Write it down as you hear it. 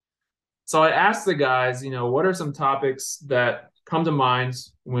So I asked the guys, what are some topics that come to mind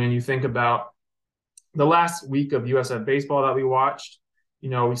when you think about the last week of USF baseball that we watched?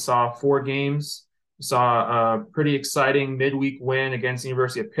 We saw 4 games. We saw a pretty exciting midweek win against the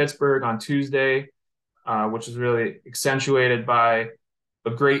University of Pittsburgh on Tuesday, which was really accentuated by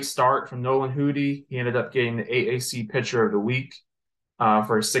a great start from Nolan Hootie. He ended up getting the AAC Pitcher of the Week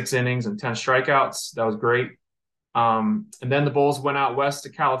for 6 innings and 10 strikeouts. That was great. And then the Bulls went out west to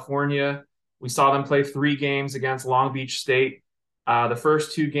California. We saw them play 3 games against Long Beach State. The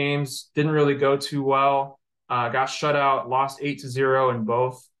first 2 games didn't really go too well. Got shut out, lost 8-0 in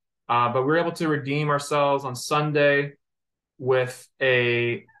both. But we were able to redeem ourselves on Sunday with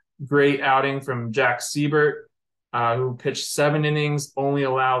a great outing from Jack Siebert, who pitched 7 innings, only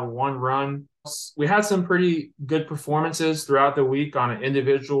allowed 1 run. We had some pretty good performances throughout the week on an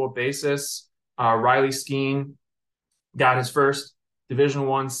individual basis. Riley Skeen got his first Division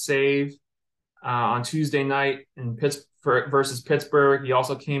I save on Tuesday night in Pittsburgh versus Pittsburgh. He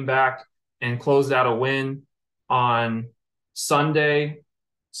also came back and closed out a win on Sunday.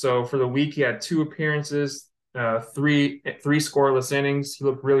 So for the week, he had 2 appearances, three scoreless innings. He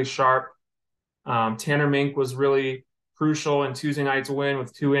looked really sharp. Tanner Mink was really crucial in Tuesday night's win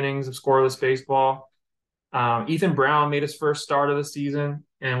with 2 innings of scoreless baseball. Ethan Brown made his first start of the season,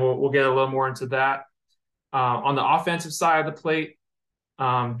 and we'll get a little more into that. On the offensive side of the plate,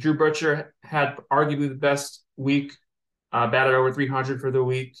 Drew Butcher had arguably the best week, batted over 300 for the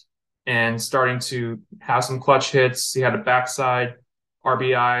week, and starting to have some clutch hits. He had a backside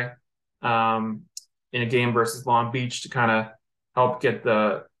RBI in a game versus Long Beach to kind of help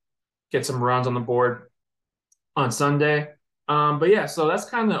get some runs on the board on Sunday. But yeah, so that's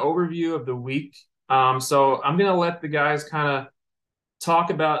kind of the overview of the week. So I'm gonna let the guys kind of talk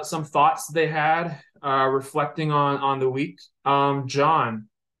about some thoughts they had reflecting on the week. John,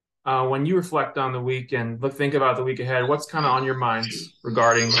 when you reflect on the week and think about the week ahead, what's kind of on your minds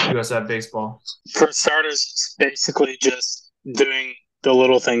regarding USF baseball? For starters, it's basically just doing the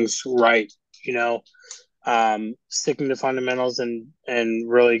little things right, sticking to fundamentals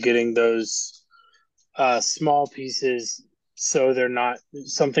and really getting those small pieces so they're not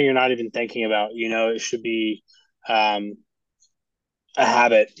something you're not even thinking about. It should be a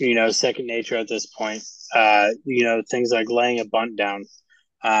habit, second nature at this point. Things like laying a bunt down.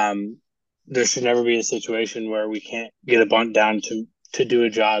 There should never be a situation where we can't get a bunt down to do a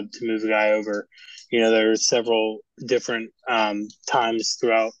job, to move a guy over. There are several different times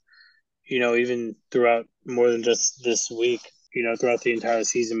throughout, even throughout more than just this week, throughout the entire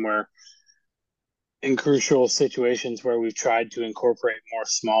season where in crucial situations where we've tried to incorporate more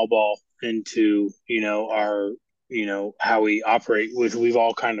small ball into, our, how we operate, which we've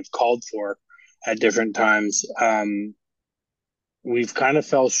all kind of called for at different times. We've kind of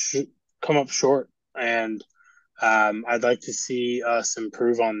come up short, and I'd like to see us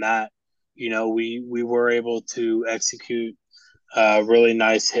improve on that. We were able to execute a really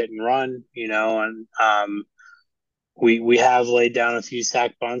nice hit and run, and we have laid down a few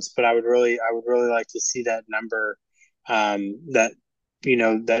sack bunts, but I would really like to see that number, that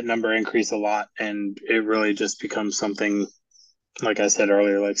number increase a lot, and it really just becomes something, like I said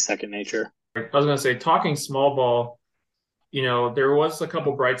earlier, like second nature. I was going to say, talking small ball, there was a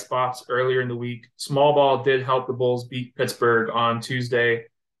couple bright spots earlier in the week. Small ball did help the Bulls beat Pittsburgh on Tuesday.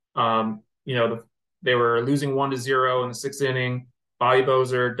 They were losing 1-0 in the 6th inning. Bobby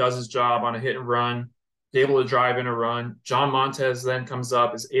Bozer does his job on a hit and run, is able to drive in a run. John Montez then comes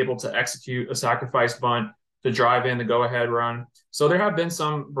up, is able to execute a sacrifice bunt to drive in the go-ahead run. So there have been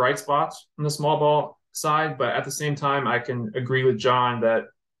some bright spots on the small ball side, but at the same time, I can agree with John that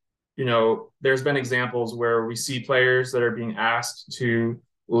there's been examples where we see players that are being asked to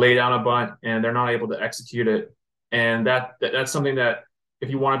lay down a bunt and they're not able to execute it. And that's something that, if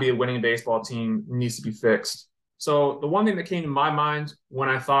you want to be a winning baseball team, needs to be fixed. So the one thing that came to my mind when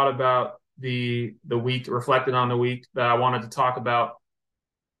I thought about the week, reflected on the week, that I wanted to talk about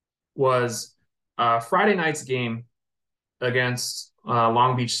was Friday night's game against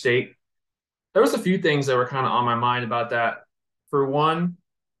Long Beach State. There was a few things that were kind of on my mind about that. For one,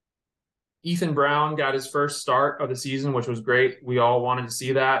 Ethan Brown got his first start of the season, which was great. We all wanted to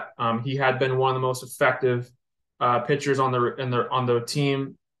see that. He had been one of the most effective pitchers on the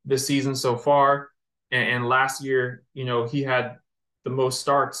team this season so far. And last year, he had the most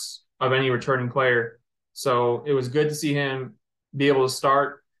starts of any returning player. So it was good to see him be able to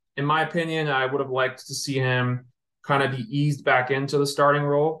start. In my opinion, I would have liked to see him kind of be eased back into the starting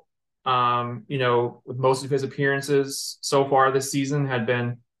role. With most of his appearances so far this season had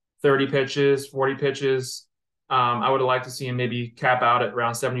been 30 pitches, 40 pitches. I would have liked to see him maybe cap out at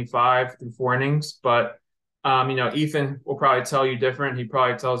around 75 through 4 innings, but Ethan will probably tell you different. He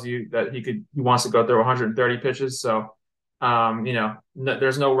probably tells you that he wants to go through 130 pitches. So,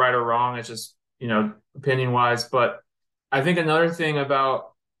 there's no right or wrong. It's just, opinion wise. But I think another thing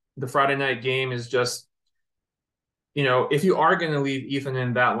about the Friday night game is just, if you are going to leave Ethan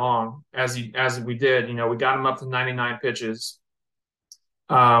in that long, as we did, we got him up to 99 pitches.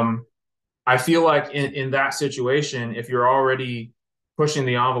 I feel like in that situation, if you're already pushing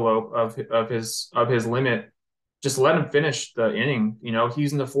the envelope of his limit, just let him finish the inning.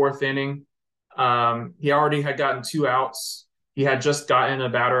 He's in the fourth inning. He already had gotten 2 outs. He had just gotten a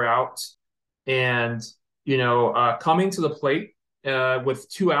batter out, and coming to the plate with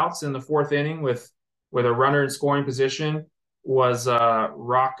 2 outs in the fourth inning with a runner in scoring position was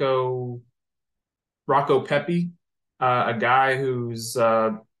Rocco Pepe, a guy who's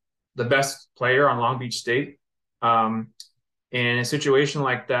the best player on Long Beach State. And in a situation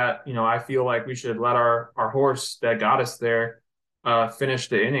like that, I feel like we should let our horse that got us there finish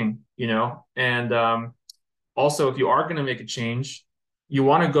the inning, And also, if you are going to make a change, you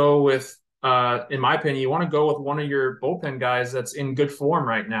want to go with, in my opinion, you want to go with one of your bullpen guys that's in good form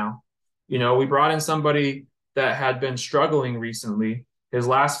right now. We brought in somebody that had been struggling recently. His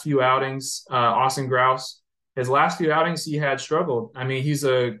last few outings, Austin Grouse, his last few outings, he had struggled. I mean, he's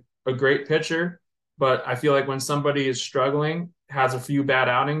a great pitcher, but I feel like when somebody is struggling, has a few bad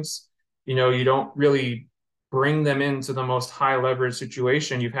outings, you don't really bring them into the most high leverage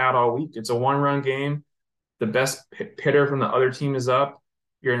situation you've had all week. It's a 1-run game. The best hitter from the other team is up.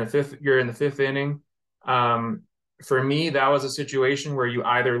 You're in the fifth inning. For me, that was a situation where you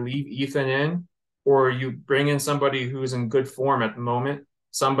either leave Ethan in or you bring in somebody who's in good form at the moment.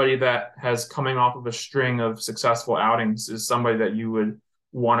 Somebody that has coming off of a string of successful outings is somebody that you would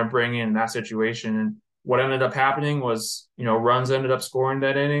want to bring in that situation. And what ended up happening was, runs ended up scoring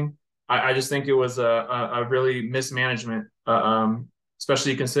that inning. I just think it was a really mismanagement,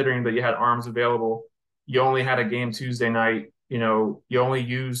 especially considering that you had arms available. You only had a game Tuesday night. You only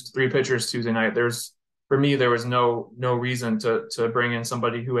used 3 pitchers Tuesday night. For me, there was no reason to bring in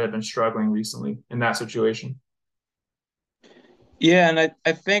somebody who had been struggling recently in that situation. Yeah, and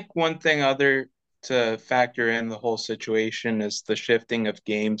I think one thing other to factor in the whole situation is the shifting of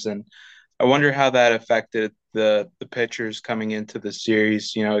games, and I wonder how that affected the pitchers coming into the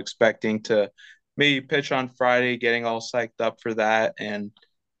series, expecting to maybe pitch on Friday, getting all psyched up for that, and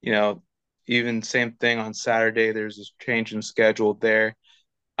you know, even same thing on Saturday, there's this change in schedule there.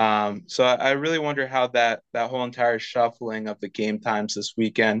 So I really wonder how that whole entire shuffling of the game times this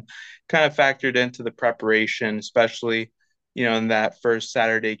weekend kind of factored into the preparation, especially, in that first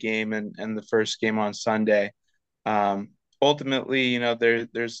Saturday game and the first game on Sunday. Ultimately,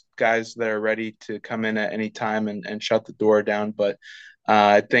 there's guys that are ready to come in at any time and shut the door down. But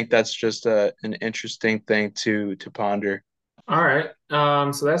I think that's just an interesting thing to ponder. All right.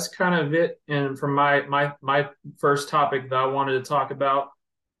 So that's kind of it. And from my first topic that I wanted to talk about,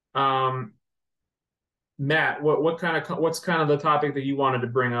 um, Matt, what's kind of the topic that you wanted to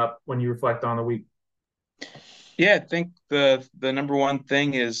bring up when you reflect on the week? Yeah, I think the number one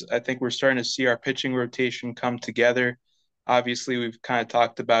thing is I think we're starting to see our pitching rotation come together. Obviously, we've kind of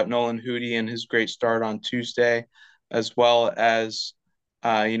talked about Nolan Hootie and his great start on Tuesday, as well as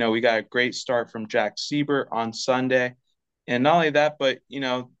we got a great start from Jack Siebert on Sunday. And not only that, but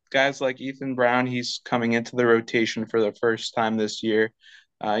guys like Ethan Brown, he's coming into the rotation for the first time this year.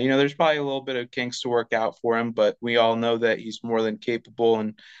 There's probably a little bit of kinks to work out for him, but we all know that he's more than capable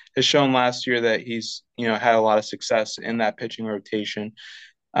and has shown last year that he's had a lot of success in that pitching rotation.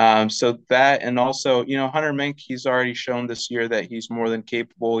 So that, and also Hunter Mink, he's already shown this year that he's more than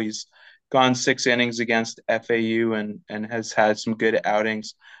capable. He's gone 6 innings against FAU and has had some good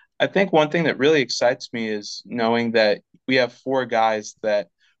outings. I think one thing that really excites me is knowing that we have 4 guys that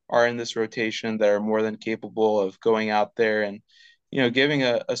are in this rotation that are more than capable of going out there and giving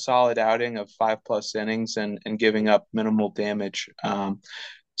a solid outing of 5+ innings and giving up minimal damage.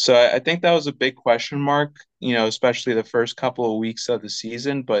 So I think that was a big question mark, especially the first couple of weeks of the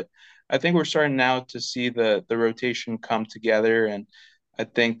season. But I think we're starting now to see the rotation come together, and I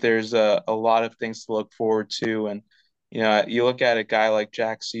think there's a lot of things to look forward to. And you look at a guy like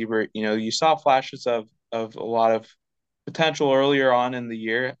Jack Siebert, you saw flashes of a lot of potential earlier on in the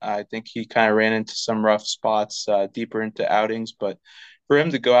year. I think he kind of ran into some rough spots deeper into outings, but for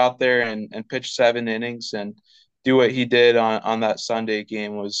him to go out there and pitch 7 innings and do what he did on that Sunday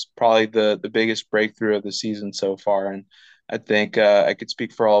game was probably the biggest breakthrough of the season so far. And I think I could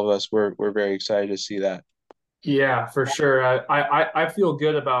speak for all of us. We're very excited to see that. Yeah, for sure. I feel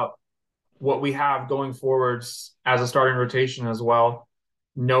good about what we have going forwards as a starting rotation as well,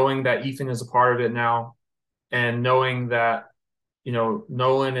 knowing that Ethan is a part of it now, and knowing that,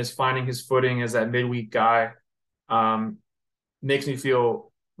 Nolan is finding his footing as that midweek guy, um, makes me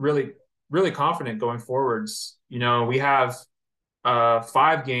feel really, really confident going forwards. We have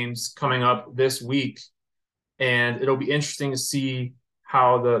 5 games coming up this week, and it'll be interesting to see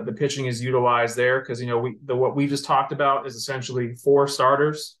how the pitching is utilized there, because what we just talked about is essentially 4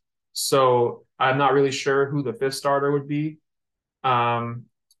 starters. So I'm not really sure who the 5th starter would be.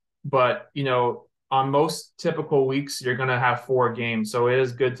 But on most typical weeks, you're going to have 4 games. So it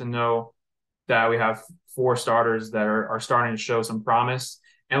is good to know that we have 4 starters that are starting to show some promise.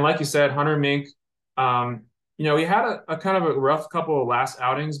 And like you said, Hunter Mink, he had a kind of a rough couple of last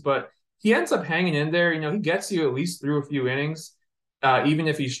outings, but he ends up hanging in there. He gets you at least through a few innings, even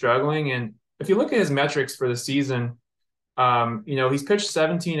if he's struggling. And if you look at his metrics for the season, he's pitched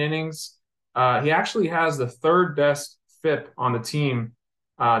 17 innings. He actually has the 3rd best FIP on the team.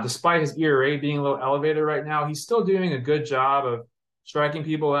 Despite his ERA being a little elevated right now, he's still doing a good job of striking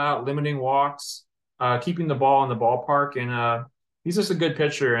people out, limiting walks, keeping the ball in the ballpark. And he's just a good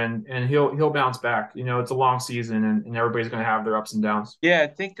pitcher, and he'll bounce back. It's a long season, and everybody's going to have their ups and downs. Yeah, I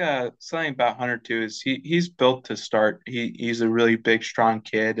think something about Hunter too is he's built to start. He's a really big, strong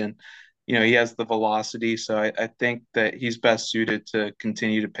kid, and he has the velocity. So I think that he's best suited to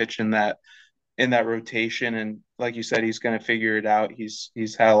continue to pitch in that rotation. And like you said, he's going to figure it out. He's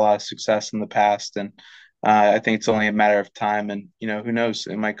had a lot of success in the past, and I think it's only a matter of time. And who knows?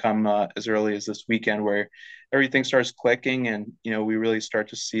 It might come as early as this weekend where everything starts clicking, and we really start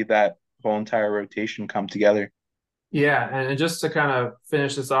to see that whole entire rotation come together. Yeah, and just to kind of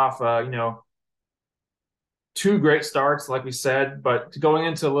finish this off, 2 great starts, like we said, but going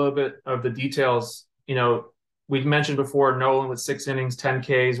into a little bit of the details, we mentioned before Nolan with 6 innings, 10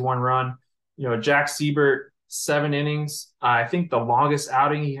 Ks, 1 run. Jack Siebert, 7 innings. I think the longest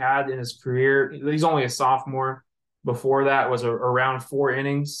outing he had in his career, he's only a sophomore. Before that was around 4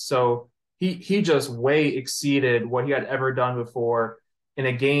 innings. So he just way exceeded what he had ever done before in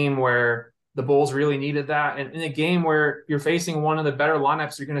a game where the Bulls really needed that, and in a game where you're facing one of the better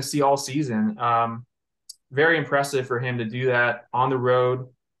lineups you're going to see all season. Very impressive for him to do that on the road,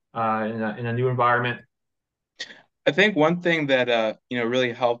 in a new environment. I think one thing that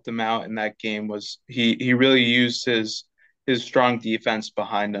really helped him out in that game was he really used his strong defense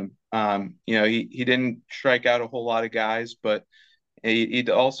behind him. He didn't strike out a whole lot of guys, but he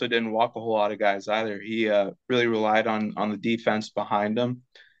also didn't walk a whole lot of guys either. He really relied on the defense behind him,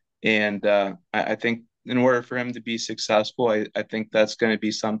 and I think in order for him to be successful, I think that's going to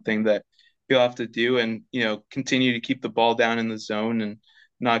be something that he'll have to do, and continue to keep the ball down in the zone and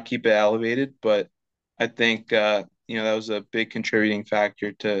not keep it elevated. But I think that was a big contributing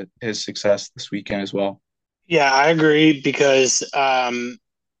factor to his success this weekend as well. Yeah, I agree, because I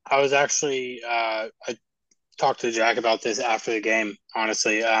was actually I talked to Jack about this after the game,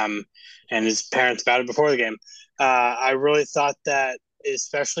 honestly, and his parents about it before the game. I really thought that,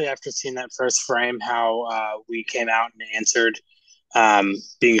 especially after seeing that first frame, how we came out and answered,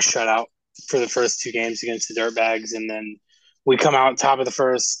 being shut out for the first 2 games against the Dirtbags, and then we come out top of the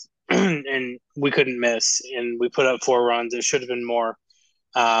first and we couldn't miss, and we put up 4 runs. It should have been more.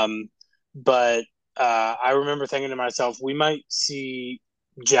 But I remember thinking to myself, we might see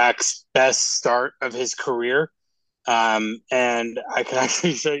Jack's best start of his career. And I can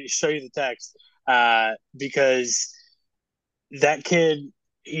actually show you the text, because that kid,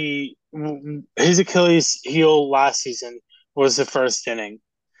 his Achilles heel last season was the first inning.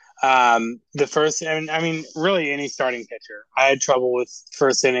 The first, and I mean, really any starting pitcher. I had trouble with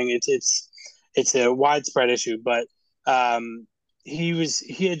first inning. It's a widespread issue, but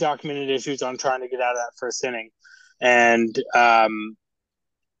he had documented issues on trying to get out of that first inning, and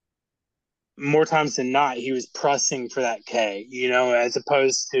more times than not, he was pressing for that K, as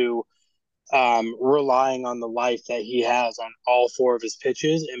opposed to relying on the life that he has on all 4 of his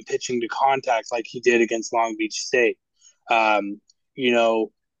pitches and pitching to contact like he did against Long Beach State.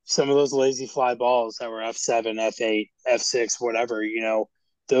 Some of those lazy fly balls that were F7, F8, F6, whatever,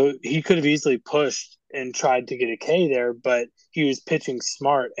 though he could have easily pushed and tried to get a K there, but he was pitching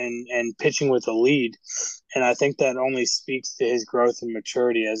smart and pitching with a lead. And I think that only speaks to his growth and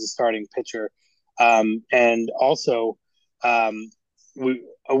maturity as a starting pitcher. And also,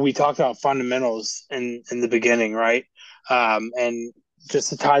 we talked about fundamentals in the beginning, right? And just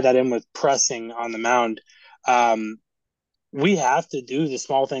to tie that in with pressing on the mound, we have to do the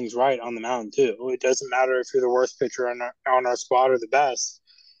small things right on the mound too. It doesn't matter if you're the worst pitcher on our squad or the best.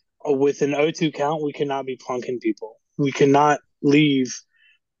 With an 0-2 count, we cannot be plunking people. We cannot leave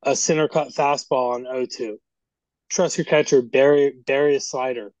a center cut fastball on 0-2. Trust your catcher, bury a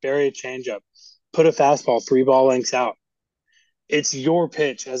slider, bury a changeup, put a fastball 3 ball lengths out. It's your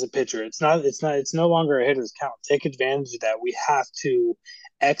pitch as a pitcher. It's no longer a hitter's count. Take advantage of that. We have to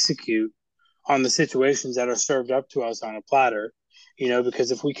execute on the situations that are served up to us on a platter,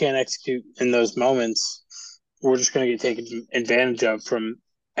 because if we can't execute in those moments, we're just going to get taken advantage of from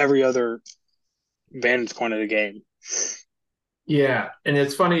every other vantage point of the game. Yeah, and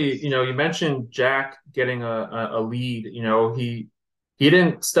it's funny, you mentioned Jack getting a lead. He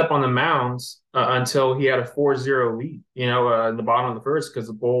didn't step on the mounds until he had a 4-0 lead, in the bottom of the first, because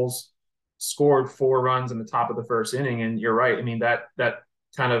the Bulls scored 4 runs in the top of the first inning. And you're right. I mean, that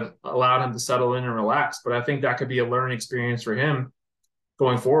kind of allowed him to settle in and relax. But I think that could be a learning experience for him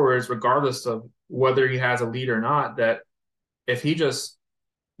going forwards, regardless of whether he has a lead or not, that if he just,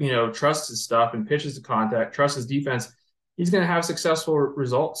 trusts his stuff and pitches to contact, trusts his defense, he's going to have successful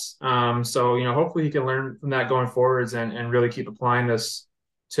results. So, hopefully he can learn from that going forwards and really keep applying this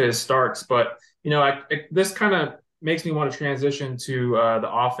to his starts. But, this kind of makes me want to transition to the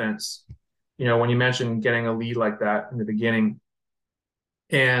offense, when you mentioned getting a lead like that in the beginning.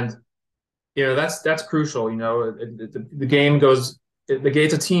 And, that's crucial. The game goes,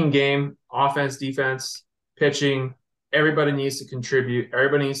 it's a team game, offense, defense, pitching. Everybody needs to contribute.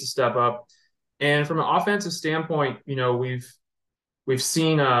 Everybody needs to step up. And from an offensive standpoint, we've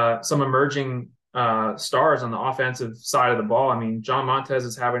seen some emerging stars on the offensive side of the ball. I mean, John Montez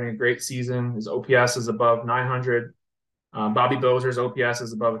is having a great season. His OPS is above 900. Bobby Bozer's OPS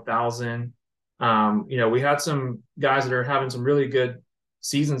is above 1,000. We had some guys that are having some really good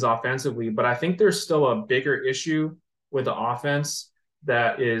seasons offensively, but I think there's still a bigger issue with the offense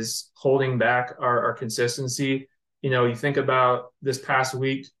that is holding back our consistency. You think about this past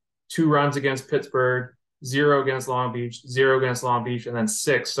week, 2 runs against Pittsburgh, 0 against Long Beach, 0 against Long Beach, and then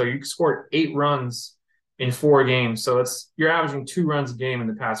 6. So you scored 8 runs in 4 games. So you're averaging 2 runs a game in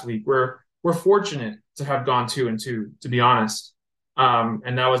the past week. We're fortunate to have gone 2-2, to be honest.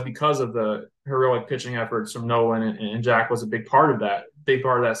 And that was because of the heroic pitching efforts from Nolan, and Jack was a big part of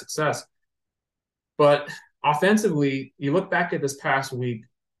that success. But offensively, you look back at this past week,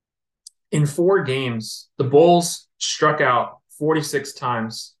 in 4 games, the Bulls struck out 46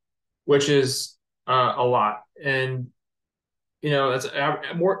 times, which is a lot. And, that's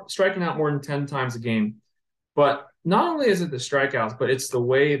more striking out more than 10 times a game. But not only is it the strikeouts, but it's the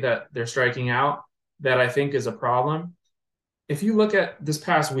way that they're striking out that I think is a problem. If you look at this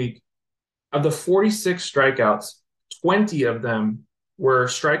past week, of the 46 strikeouts, 20 of them were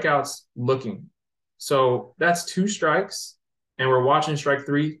strikeouts looking. So that's 2 strikes, and we're watching strike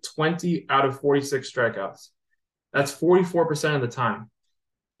 3, 20 out of 46 strikeouts. That's 44% of the time.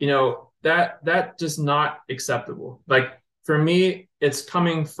 That just not acceptable. Like, for me, it's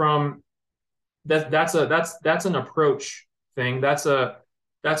coming from that's an approach thing. That's a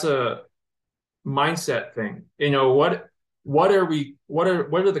mindset thing. What are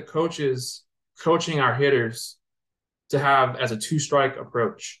the coaches coaching our hitters to have as a 2-strike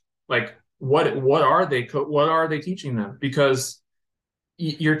approach? Like, what are they teaching them? Because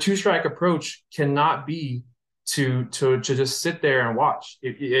your 2-strike approach cannot be to just sit there and watch.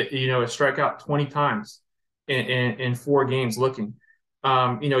 Strike out 20 times in 4 games looking.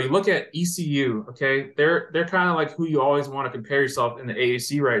 You look at ECU, okay? They're kind of like who you always want to compare yourself in the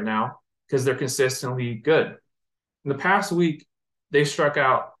AAC right now, because they're consistently good. In the past week, they struck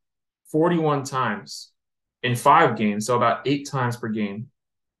out 41 times in 5 games, so about 8 times per game.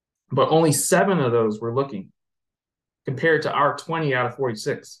 But only 7 of those were looking, compared to our 20 out of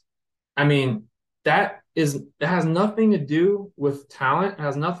 46. I mean, that has nothing to do with talent. It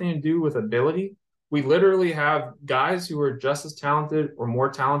has nothing to do with ability. We literally have guys who are just as talented or more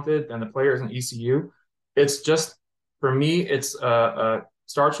talented than the players in ECU. It's just, for me, it's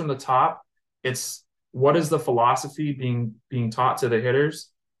starts from the top. It's, what is the philosophy being taught to the hitters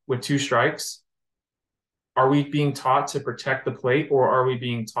with 2 strikes? Are we being taught to protect the plate, or are we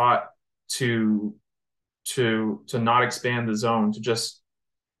being taught to not expand the zone, to just,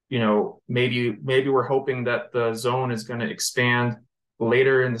 maybe we're hoping that the zone is going to expand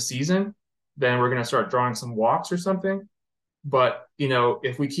later in the season, then we're going to start drawing some walks or something. But,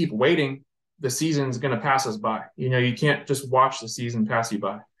 if we keep waiting, the season's going to pass us by. You can't just watch the season pass you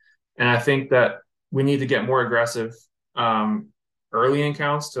by. And I think that we need to get more aggressive early in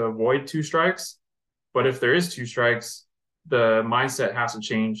counts to avoid 2 strikes. But if there is 2 strikes, the mindset has to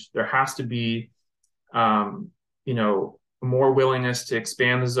change. There has to be, more willingness to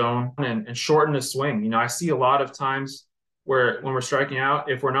expand the zone and shorten the swing. I see a lot of times where when we're striking out,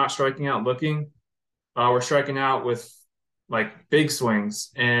 if we're not striking out looking, we're striking out with like big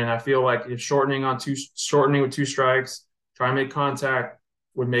swings. And I feel like if shortening with two strikes, trying to make contact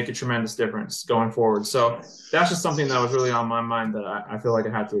would make a tremendous difference going forward. So that's just something that was really on my mind that I feel like I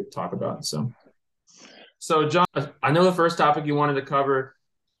had to talk about. So John, I know the first topic you wanted to cover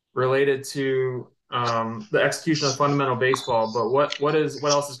related to the execution of fundamental baseball, but what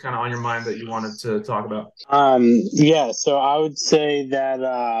else is kind of on your mind that you wanted to talk about? Yeah, so I would say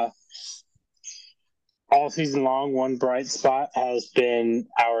that all season long, one bright spot has been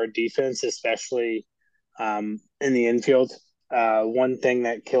our defense, especially in the infield. One thing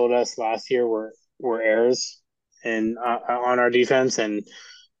that killed us last year were errors and on our defense, and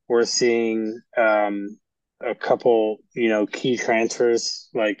we're seeing a couple, key transfers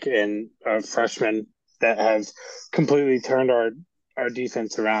like in freshmen that have completely turned our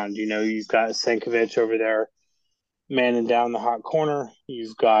defense around. You've got Sankovic over there manning down the hot corner.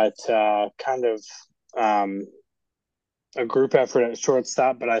 You've got kind of a group effort at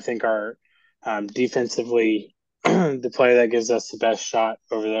shortstop, but I think our defensively, the player that gives us the best shot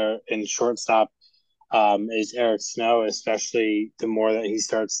over there in shortstop is Eric Snow, especially the more that he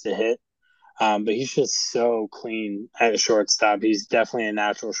starts to hit. But he's just so clean at shortstop. He's definitely a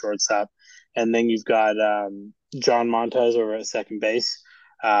natural shortstop. And then you've got John Montez over at second base.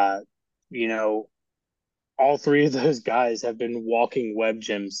 You know, all three of those guys have been walking web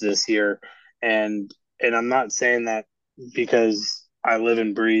gyms this year. And I'm not saying that because I live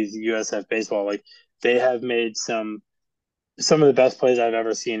and breathe USF baseball. Like, they have made some of the best plays I've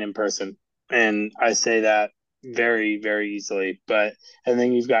ever seen in person. And I say that very, very easily. And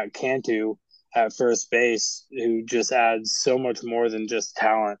then you've got Cantu at first base, who just adds so much more than just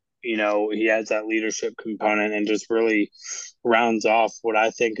talent. He adds that leadership component and just really rounds off what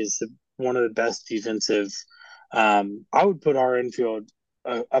I think is one of the best defensive. I would put our infield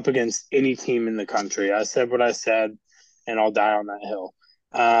up against any team in the country. I said what I said, and I'll die on that hill.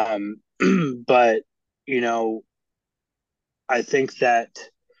 But, I think that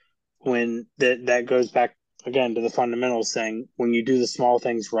when that goes back again to the fundamentals, saying when you do the small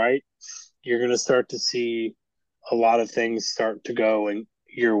things right, you're going to start to see a lot of things start to go in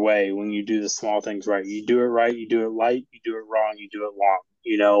your way when you do the small things right. You do it right, you do it light, you do it wrong, you do it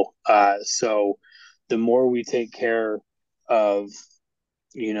long, so the more we take care of,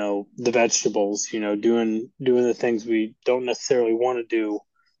 the vegetables, doing the things we don't necessarily want to do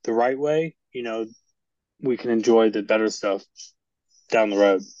the right way, we can enjoy the better stuff down the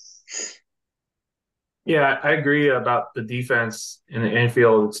road. Yeah, I agree about the defense in the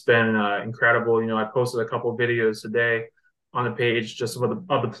infield. It's been incredible. I posted a couple of videos today on the page just of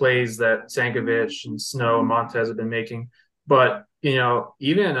the plays that Sankovic and Snow and Montez have been making. But,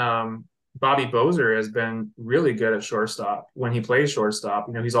 even Bobby Bozer has been really good at shortstop when he plays shortstop.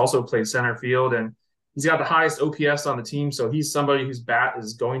 He's also played center field, and he's got the highest OPS on the team. So he's somebody whose bat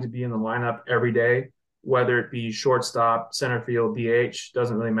is going to be in the lineup every day, whether it be shortstop, center field, DH,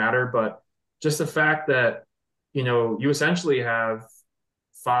 doesn't really matter. But just the fact that, you essentially have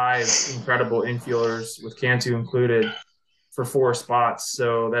five incredible infielders with Cantu included for four spots.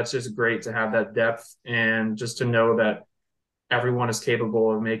 So that's just great to have that depth and just to know that everyone is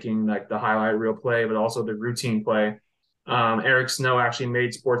capable of making like the highlight reel play, but also the routine play. Eric Snow actually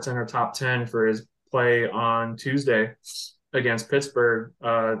made SportsCenter top 10 for his play on Tuesday against Pittsburgh,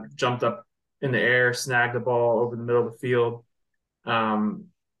 jumped up in the air, snagged the ball over the middle of the field.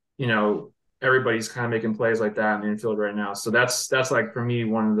 Everybody's kind of making plays like that in the infield right now. So that's like, for me,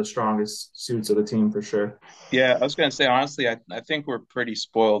 one of the strongest suits of the team for sure. Yeah, I was going to say, honestly, I think we're pretty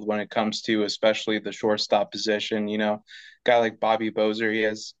spoiled when it comes to especially the shortstop position. Guy like Bobby Bozer, he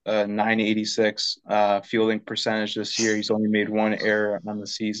has a 986 fielding percentage this year. He's only made one error on the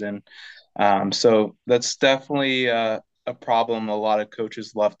season. So that's definitely a problem a lot of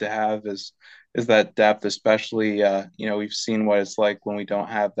coaches love to have is that depth, especially, we've seen what it's like when we don't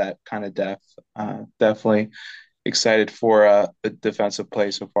have that kind of depth. Definitely excited for the defensive play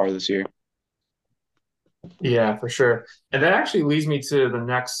so far this year. Yeah, for sure. And that actually leads me to the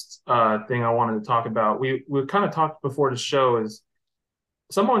next thing I wanted to talk about. We kind of talked before the show is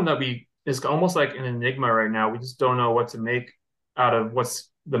someone that is almost like an enigma right now. We just don't know what to make out of what's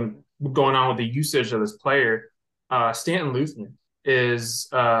going on with the usage of this player. Stanton Leuthner is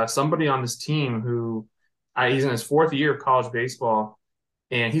somebody on this team who he's in his fourth year of college baseball,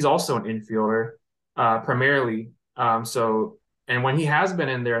 and he's also an infielder primarily. And when he has been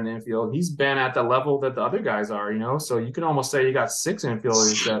in there in the infield, he's been at the level that the other guys are, so you can almost say you got six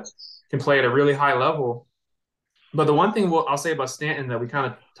infielders that can play at a really high level. But the one thing I'll say about Stanton that we kind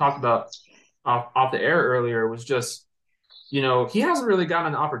of talked about off the air earlier was just, he hasn't really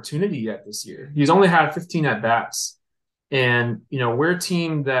gotten an opportunity yet this year. He's only had 15 at-bats. And, we're a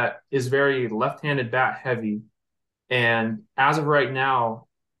team that is very left-handed bat heavy. And as of right now,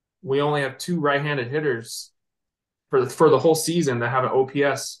 we only have two right-handed hitters for the whole season that have an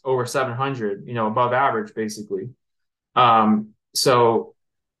OPS over 700, above average, basically. So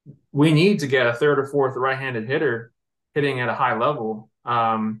we need to get a third or fourth right-handed hitter hitting at a high level.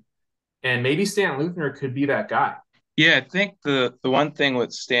 And maybe Stanton Leuthner could be that guy. Yeah, I think the one thing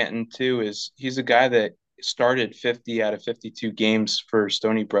with Stanton too is he's a guy that started 50 out of 52 games for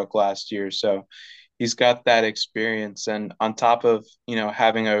Stony Brook last year. So he's got that experience. And on top of,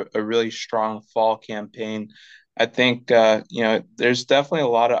 having a really strong fall campaign, I think, there's definitely a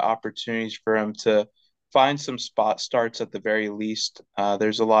lot of opportunities for him to find some spot starts at the very least.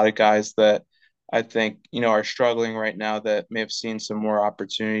 There's a lot of guys that I think, are struggling right now that may have seen some more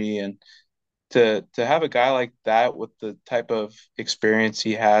opportunity. And to have a guy like that with the type of experience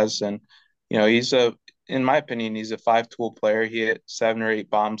he has, and he's in my opinion, he's a five-tool player. He hit 7 or 8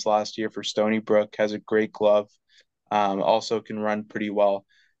 bombs last year for Stony Brook, has a great glove, also can run pretty well.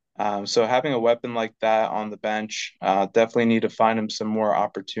 So having a weapon like that on the bench, definitely need to find him some more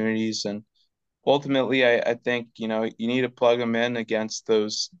opportunities. And ultimately, I think you need to plug him in against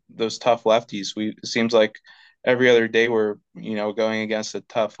those tough lefties. It seems like every other day we're going against a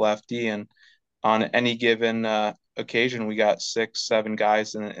tough lefty, and on any given occasion, we got 6, 7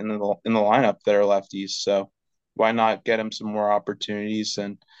 guys in the lineup that are lefties. So why not get him some more opportunities?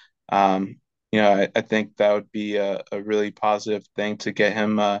 And I think that would be a really positive thing to get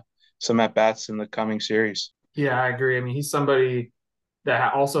him some at bats in the coming series. Yeah, I agree. I mean, he's somebody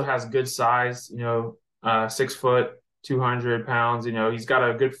that also has good size. 6 foot, 200 pounds. He's got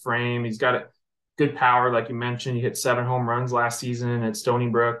a good frame. He's got a good power, like you mentioned. He hit 7 home runs last season at Stony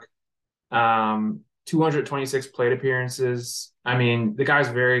Brook. 226 plate appearances. I mean, the guy's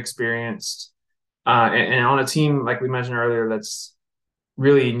very experienced. And on a team, like we mentioned earlier, that's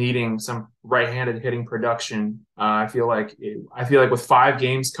really needing some right-handed hitting production. I feel like with 5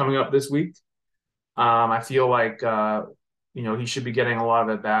 games coming up this week, I feel like he should be getting a lot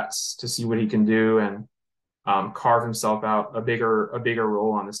of at bats to see what he can do and carve himself out a bigger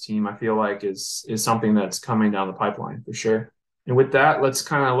role on this team. I feel like is something that's coming down the pipeline for sure. And with that, let's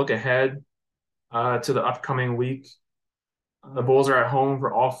kind of look ahead to the upcoming week. The Bulls are at home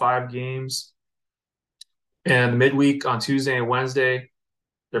for all 5 games. And midweek on Tuesday and Wednesday,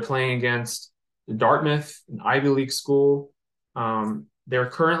 they're playing against Dartmouth, an Ivy League school. They're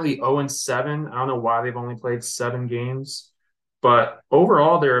currently 0-7. I don't know why they've only played 7 games. But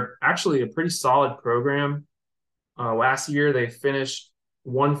overall, they're actually a pretty solid program. Last year, they finished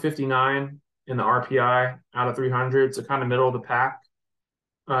 159 in the RPI out of 300, so kind of middle of the pack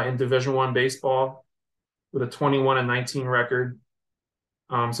in Division I baseball with a 21-19 record.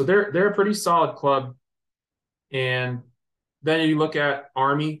 So they're a pretty solid club. And then you look at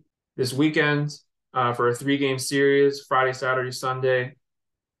Army this weekend for a 3-game series, Friday, Saturday, Sunday.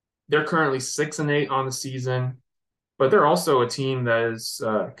 They're currently 6-8 on the season, but they're also a team that is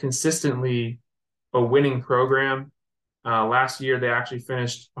consistently a winning program. Last year, they actually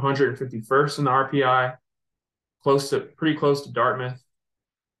finished 151st in the RPI, pretty close to Dartmouth,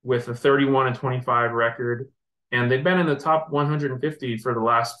 with a 31-25 record, and they've been in the top 150 for the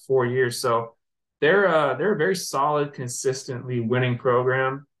last 4 years. So they're a very solid, consistently winning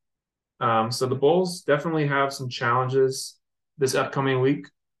program. So the Bulls definitely have some challenges this upcoming week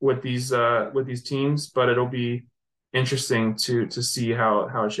with these teams, but it'll be interesting to see how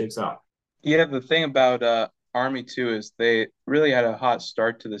it shakes out. Yeah, the thing about Army too is they really had a hot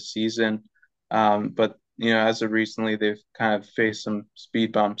start to the season, but as of recently, they've kind of faced some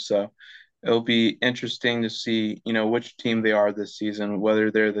speed bumps. So it'll be interesting to see, which team they are this season,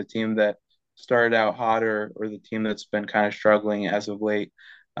 whether they're the team that started out hotter or the team that's been kind of struggling as of late.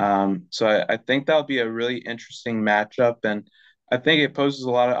 So I think that'll be a really interesting matchup, and I think it poses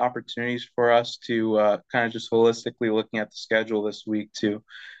a lot of opportunities for us to kind of just holistically looking at the schedule this week to,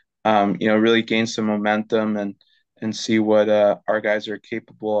 really gain some momentum and see what our guys are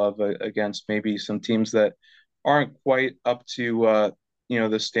capable of against maybe some teams that aren't quite up to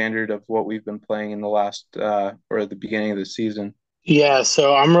the standard of what we've been playing in the last or at the beginning of the season. Yeah,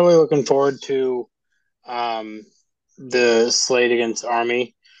 so I'm really looking forward to the slate against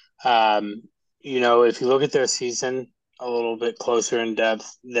Army. If you look at their season a little bit closer in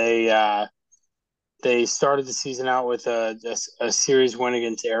depth, they started the season out with a series win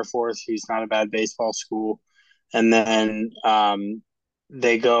against Air Force, who's not a bad baseball school, and then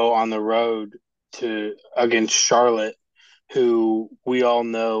they go on the road against Charlotte, who we all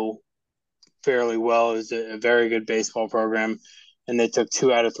know fairly well is a very good baseball program, and they took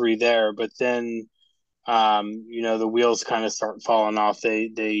 2 out of 3 there. But then The wheels kind of start falling off.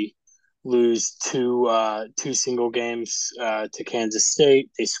 They lose two single games to Kansas State.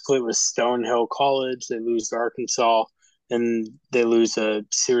 They split with Stonehill College. They lose to Arkansas, and they lose a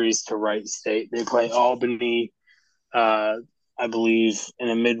series to Wright State. They play Albany, I believe, in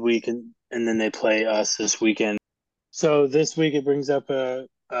a midweek, and then they play us this weekend. So this week it brings up a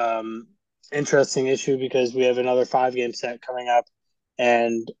interesting issue because we have another 5 game set coming up,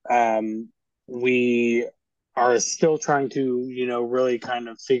 and we are still trying to really kind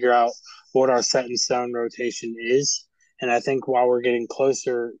of figure out what our set in stone rotation is. And I think while we're getting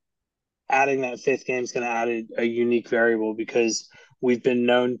closer, adding that 5th game is going to add a unique variable because we've been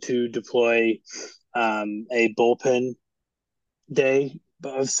known to deploy a bullpen day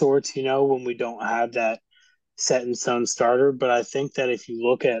of sorts, when we don't have that set in stone starter. But I think that if you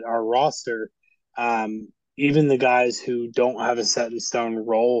look at our roster, even the guys who don't have a set in stone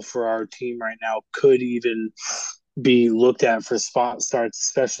role for our team right now could even be looked at for spot starts,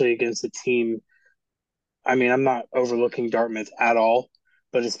 especially against a team. I mean, I'm not overlooking Dartmouth at all,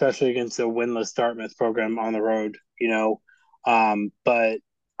 but especially against a winless Dartmouth program on the road. But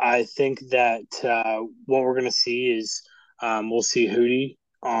I think that what we're going to see is we'll see Hootie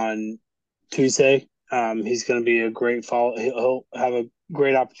on Tuesday. He's going to be a great follow. He'll have a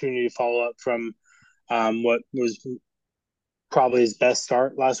great opportunity to follow up from what was probably his best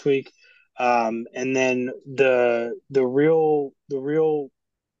start last week. And then the real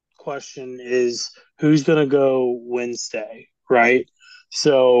question is who's going to go Wednesday, right?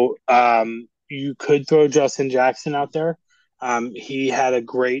 So you could throw Justin Jackson out there. He had a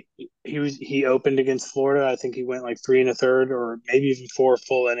great. He opened against Florida. I think he went like 3 1/3 or maybe even 4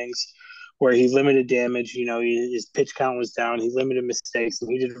 full innings, where he limited damage. His pitch count was down. He limited mistakes,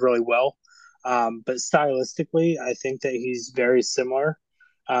 and he did really well. But stylistically, I think that he's very similar.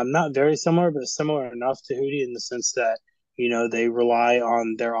 Not very similar, but similar enough to Hootie in the sense that they rely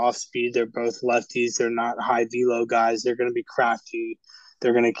on their off speed. They're both lefties. They're not high velo guys. They're going to be crafty.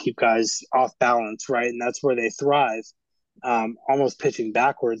 They're going to keep guys off balance, right? And that's where they thrive, almost pitching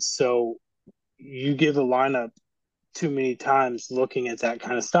backwards. So you give a lineup too many times looking at that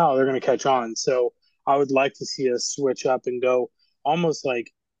kind of style, they're going to catch on. So I would like to see us switch up and go almost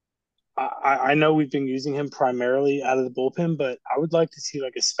like I know we've been using him primarily out of the bullpen, but I would like to see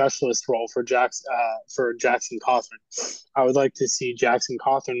like a specialist role for Jackson Cawthorn. I would like to see Jackson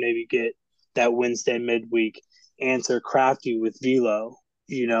Cawthorn maybe get that Wednesday midweek answer crafty with velo,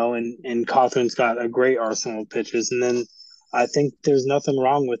 and Cawthorn's got a great arsenal of pitches. And then I think there's nothing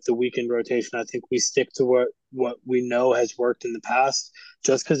wrong with the weekend rotation. I think we stick to what we know has worked in the past.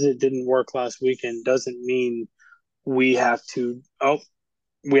 Just because it didn't work last weekend doesn't mean we have to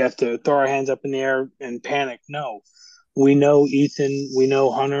throw our hands up in the air and panic. No, we know Ethan, we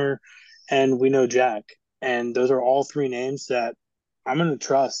know Hunter, and we know Jack. And those are all 3 names that I'm going to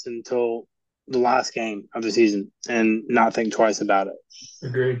trust until the last game of the season and not think twice about it.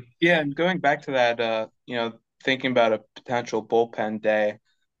 Agreed. Yeah, and going back to that, thinking about a potential bullpen day,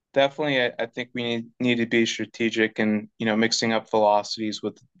 definitely I think we need to be strategic and, mixing up velocities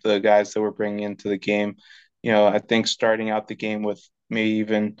with the guys that we're bringing into the game. I think starting out the game with maybe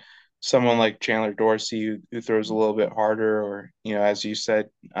even someone like Chandler Dorsey who throws a little bit harder, or, as you said,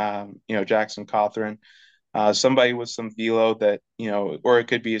 Jackson Cawthorn, somebody with some velo that, or it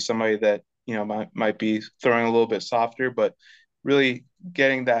could be somebody that, might be throwing a little bit softer, but really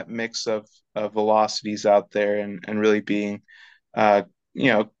getting that mix of velocities out there and really being,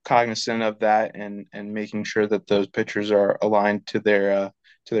 cognizant of that and making sure that those pitchers are aligned to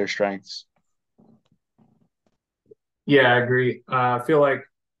their strengths. Yeah, I agree. I feel like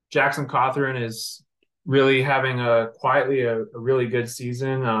Jackson Cawthorn is really having quietly a really good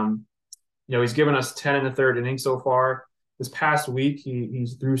season. He's given us 10 1/3 innings so far. This past week, he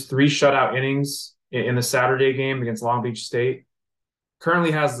threw 3 shutout innings in the Saturday game against Long Beach State.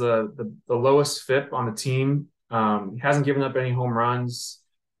 Currently has the lowest FIP on the team. He hasn't given up any home runs.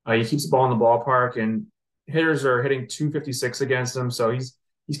 He keeps the ball in the ballpark, and hitters are hitting 256 against him. So he's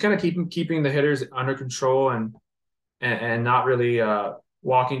kind of keeping the hitters under control and not really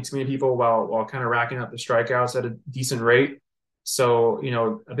walking too many people while kind of racking up the strikeouts at a decent rate. So,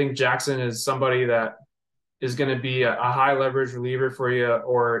 I think Jackson is somebody that is going to be a high leverage reliever for you,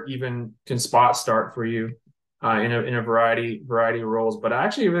 or even can spot start for you in a variety of roles. But I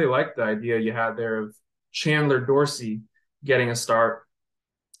actually really like the idea you had there of Chandler Dorsey getting a start,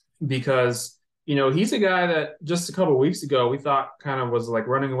 because he's a guy that just a couple of weeks ago we thought kind of was like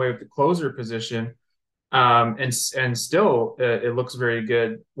running away with the closer position. And still it looks very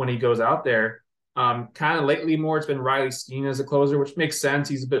good when he goes out there. Kind of lately more, it's been Riley Steen as a closer, which makes sense.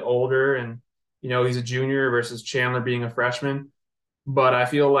 He's a bit older and he's a junior versus Chandler being a freshman. But I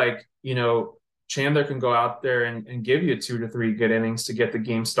feel like, Chandler can go out there and give you 2 to 3 good innings to get the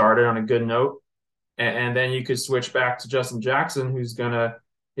game started on a good note. And then you could switch back to Justin Jackson, who's going to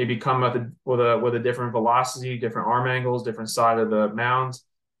maybe come up with a different velocity, different arm angles, different side of the mound.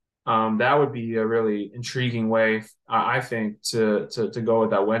 That would be a really intriguing way, I think, to go with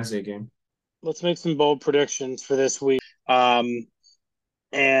that Wednesday game. Let's make some bold predictions for this week. And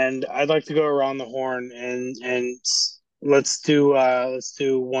I'd like to go around the horn and let's do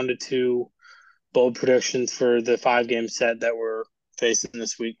 1 to 2 bold predictions for the 5-game set that we're facing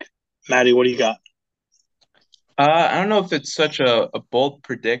this week. Maddie, what do you got? I don't know if it's such a bold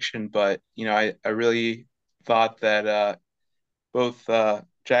prediction, but I really thought that both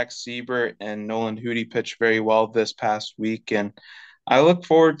Jack Siebert and Nolan Hootie pitched very well this past week, and I look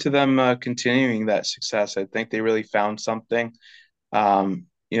forward to them continuing that success. I think they really found something.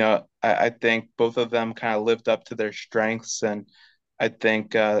 I think both of them kind of lived up to their strengths, and I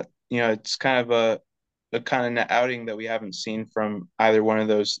think it's kind of a kind of outing that we haven't seen from either one of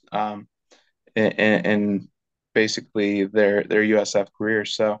those in basically their USF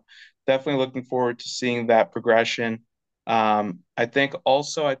careers. So definitely looking forward to seeing that progression. I think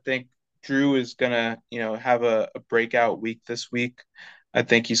Drew is gonna have a breakout week this week. I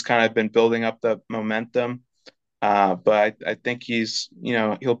think he's kind of been building up the momentum. But I think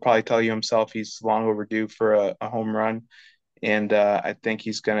he'll probably tell you himself he's long overdue for a home run. And I think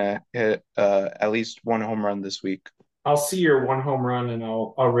he's going to hit at least 1 home run this week. I'll see your 1 home run and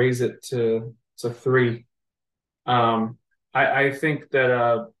I'll raise it to 3. I think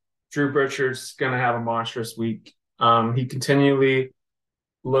that Drew Butcher's going to have a monstrous week. He continually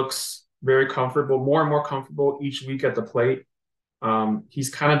looks very comfortable, more and more comfortable each week at the plate.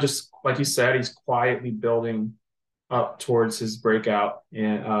 He's kind of just, like you said, he's quietly building up towards his breakout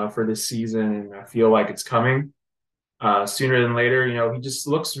for this season, and I feel like it's coming sooner than later. He just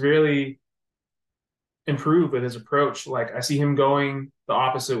looks really improved with his approach. Like, I see him going the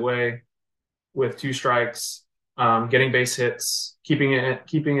opposite way with 2 strikes, getting base hits, keeping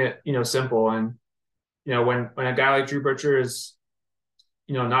it simple. And when a guy like Drew Butcher is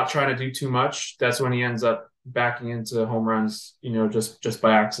not trying to do too much, that's when he ends up backing into home runs, just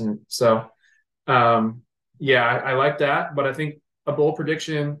by accident. So yeah, I like that. But I think a bold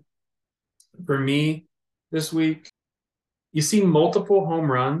prediction for me this week, you see multiple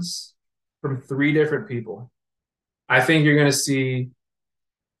home runs from 3 different people. I think you're going to see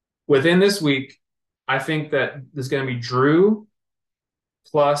within this week, I think that there's going to be Drew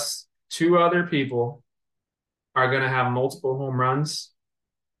plus 2 other people are going to have multiple home runs.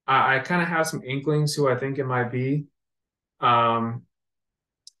 I kind of have some inklings who I think it might be. But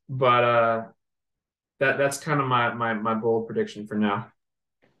that's kind of my bold prediction for now.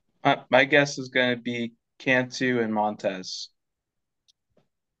 My guess is going to be Cantu and Montez.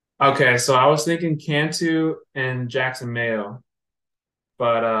 Okay, so I was thinking Cantu and Jackson Mayo,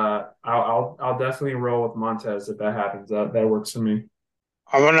 but I'll definitely roll with Montez if that happens. That works for me.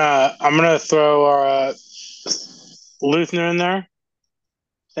 I'm gonna throw our Leuthner in there.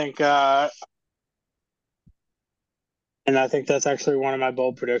 And I think that's actually one of my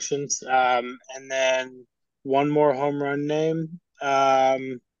bold predictions. And then one more home run name.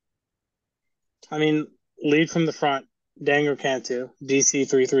 Lead from the front, Danger Cantu, DC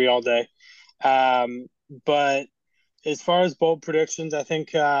 3-3 all day. But as far as bold predictions, I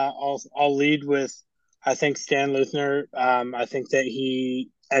think I'll lead with Stan Leuthner. I think that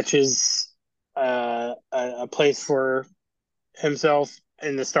he etches a place for himself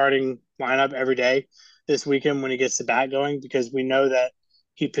in the starting lineup every day this weekend when he gets the bat going, because we know that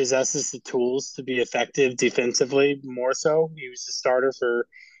he possesses the tools to be effective defensively more so. He was the starter for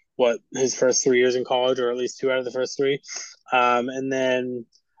his first 3 years in college, or at least 2 out of the first 3. And then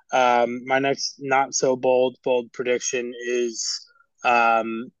my next not so bold prediction is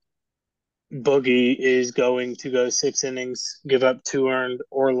Boogie is going to go 6 innings, give up 2 earned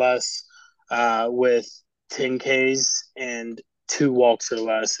or less, with 10 Ks and 2 walks or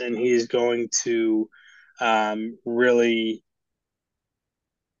less, and he is going to really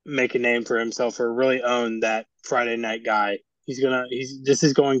make a name for himself, or really own that Friday night guy. This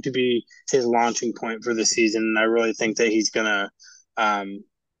is going to be his launching point for the season, and I really think that he's gonna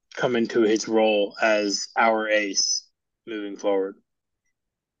come into his role as our ace moving forward.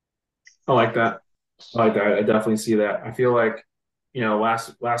 I like that. I definitely see that. I feel like,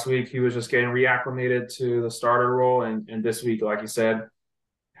 last week he was just getting reacclimated to the starter role, and this week, like you said,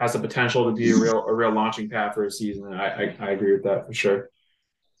 has the potential to be a real launching pad for a season. I agree with that for sure.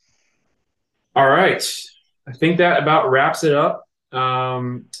 All right. I think that about wraps it up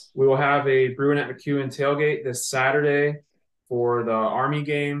We will have a Brewin at McEwen tailgate this Saturday for the Army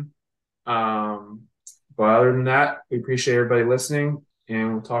game. But other than that, we appreciate everybody listening,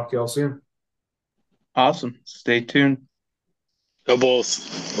 and we'll talk to y'all soon. Awesome. Stay tuned. Go Bulls.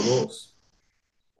 Go Bulls.